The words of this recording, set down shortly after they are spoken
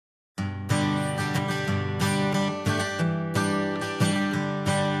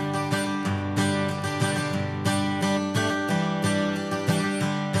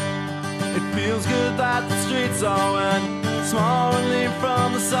that the streets are wet. Small relief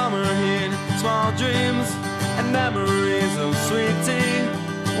from the summer heat. Small dreams and memories of sweet tea.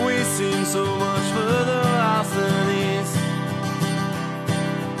 We seem so much further out than east.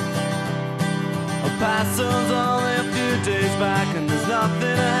 Our past son's only a few days back, and there's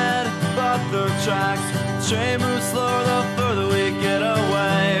nothing ahead but the tracks. The train moves slower the further we get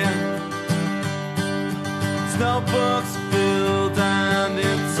away. Notebooks filled and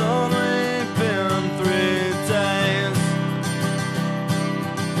it's only been 3 days.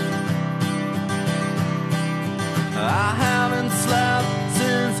 I haven't slept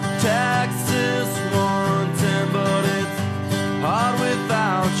since Texas wanting, but it's hard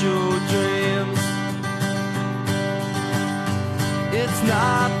without your dreams. It's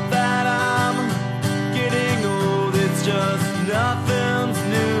not that I'm getting old, it's just nothing's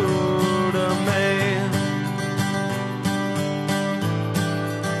new to me.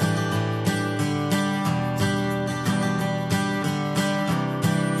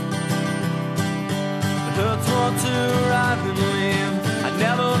 Hurts more to arrive than leave. I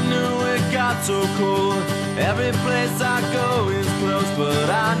never knew it got so cold. Every place I go is close, but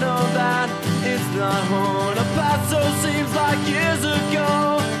I know that it's not home. El Paso seems like years ago,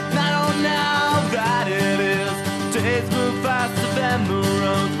 and I know now that it is. Days move faster than the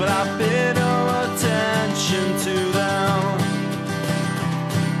roads, but I pay no attention to them.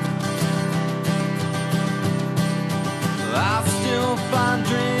 I still find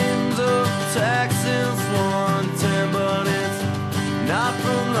dreams of Texas wanting, but it's not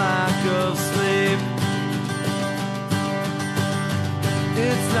from lack of sleep.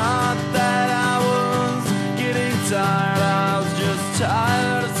 It's not